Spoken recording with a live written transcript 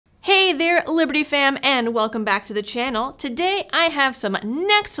Hey there, Liberty fam, and welcome back to the channel. Today I have some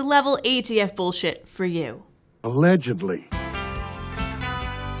next level ATF bullshit for you. Allegedly.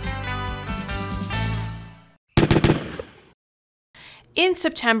 In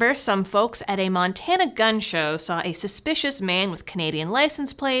September, some folks at a Montana gun show saw a suspicious man with Canadian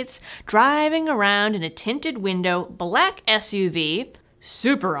license plates driving around in a tinted window black SUV,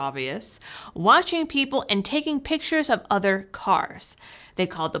 super obvious, watching people and taking pictures of other cars. They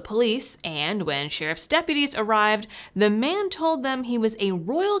called the police, and when sheriff's deputies arrived, the man told them he was a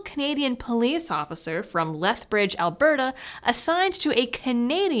Royal Canadian police officer from Lethbridge, Alberta, assigned to a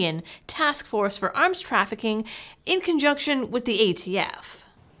Canadian task force for arms trafficking in conjunction with the ATF.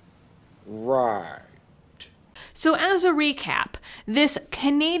 Right. So as a recap, this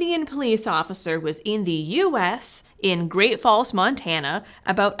Canadian police officer was in the US, in Great Falls, Montana,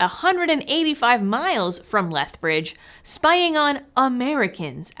 about 185 miles from Lethbridge, spying on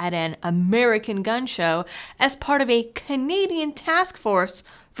Americans at an American gun show as part of a Canadian task force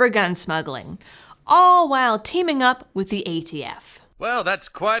for gun smuggling, all while teaming up with the ATF. Well, that's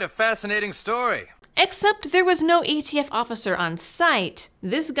quite a fascinating story. Except there was no ATF officer on site.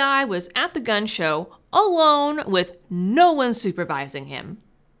 This guy was at the gun show alone with no one supervising him.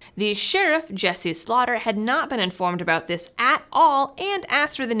 The sheriff, Jesse Slaughter, had not been informed about this at all and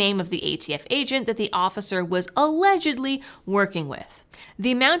asked for the name of the ATF agent that the officer was allegedly working with.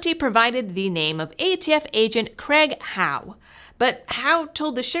 The Mountie provided the name of ATF agent Craig Howe. But Howe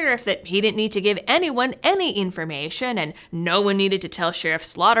told the sheriff that he didn't need to give anyone any information and no one needed to tell Sheriff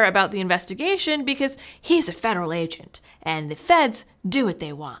Slaughter about the investigation because he's a federal agent and the feds do what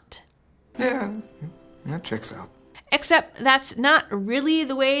they want. Yeah, that checks out. Except that's not really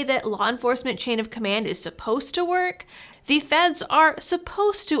the way that law enforcement chain of command is supposed to work. The feds are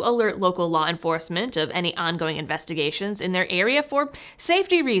supposed to alert local law enforcement of any ongoing investigations in their area for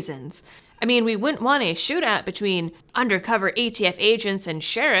safety reasons. I mean, we wouldn't want a shootout between undercover ATF agents and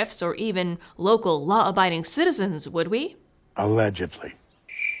sheriffs or even local law-abiding citizens, would we? Allegedly.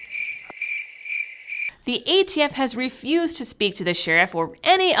 The ATF has refused to speak to the sheriff or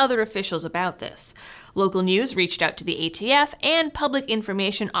any other officials about this. Local news reached out to the ATF, and Public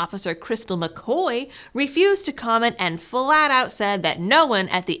Information Officer Crystal McCoy refused to comment and flat out said that no one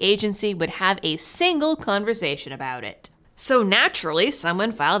at the agency would have a single conversation about it. So naturally,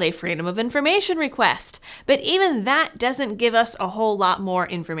 someone filed a Freedom of Information request, but even that doesn't give us a whole lot more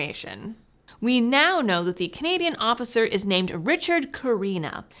information. We now know that the Canadian officer is named Richard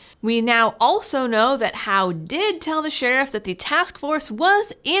Carina. We now also know that Howe did tell the sheriff that the task force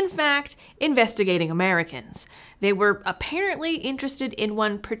was, in fact, investigating Americans. They were apparently interested in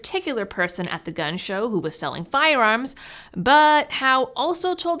one particular person at the gun show who was selling firearms, but Howe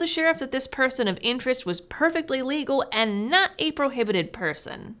also told the sheriff that this person of interest was perfectly legal and not a prohibited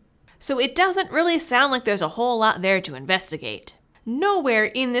person. So it doesn't really sound like there's a whole lot there to investigate. Nowhere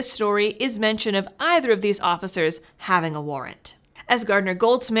in this story is mention of either of these officers having a warrant. As Gardner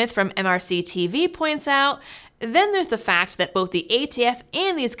Goldsmith from MRC TV points out, then there's the fact that both the ATF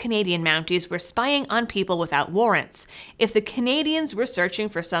and these Canadian Mounties were spying on people without warrants. If the Canadians were searching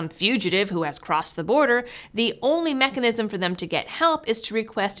for some fugitive who has crossed the border, the only mechanism for them to get help is to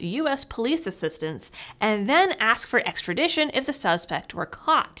request US police assistance and then ask for extradition if the suspect were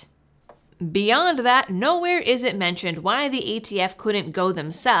caught. Beyond that, nowhere is it mentioned why the ATF couldn't go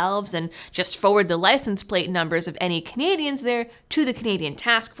themselves and just forward the license plate numbers of any Canadians there to the Canadian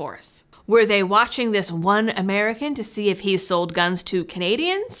task force. Were they watching this one American to see if he sold guns to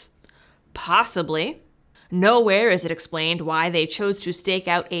Canadians? Possibly. Nowhere is it explained why they chose to stake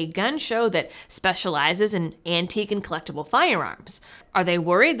out a gun show that specializes in antique and collectible firearms. Are they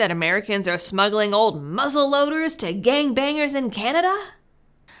worried that Americans are smuggling old muzzle loaders to gangbangers in Canada?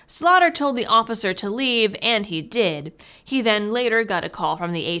 Slaughter told the officer to leave, and he did. He then later got a call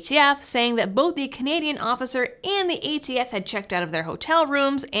from the ATF saying that both the Canadian officer and the ATF had checked out of their hotel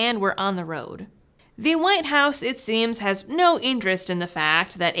rooms and were on the road. The White House, it seems, has no interest in the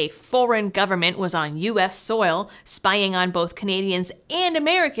fact that a foreign government was on US soil spying on both Canadians and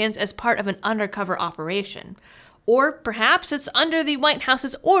Americans as part of an undercover operation. Or perhaps it's under the White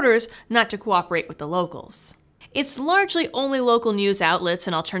House's orders not to cooperate with the locals. It's largely only local news outlets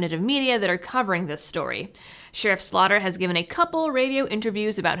and alternative media that are covering this story. Sheriff Slaughter has given a couple radio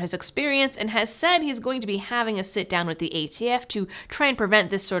interviews about his experience and has said he's going to be having a sit-down with the ATF to try and prevent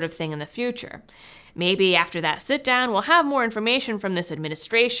this sort of thing in the future. Maybe after that sit-down, we'll have more information from this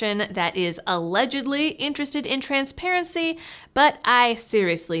administration that is allegedly interested in transparency, but I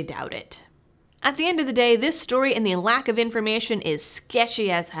seriously doubt it. At the end of the day, this story and the lack of information is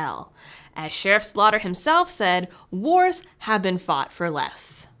sketchy as hell. As Sheriff Slaughter himself said, wars have been fought for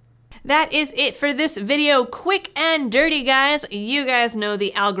less. That is it for this video. Quick and dirty, guys. You guys know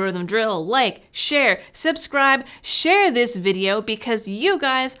the algorithm drill. Like, share, subscribe, share this video because you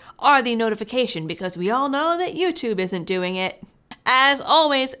guys are the notification, because we all know that YouTube isn't doing it. As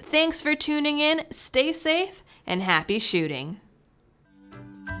always, thanks for tuning in. Stay safe and happy shooting.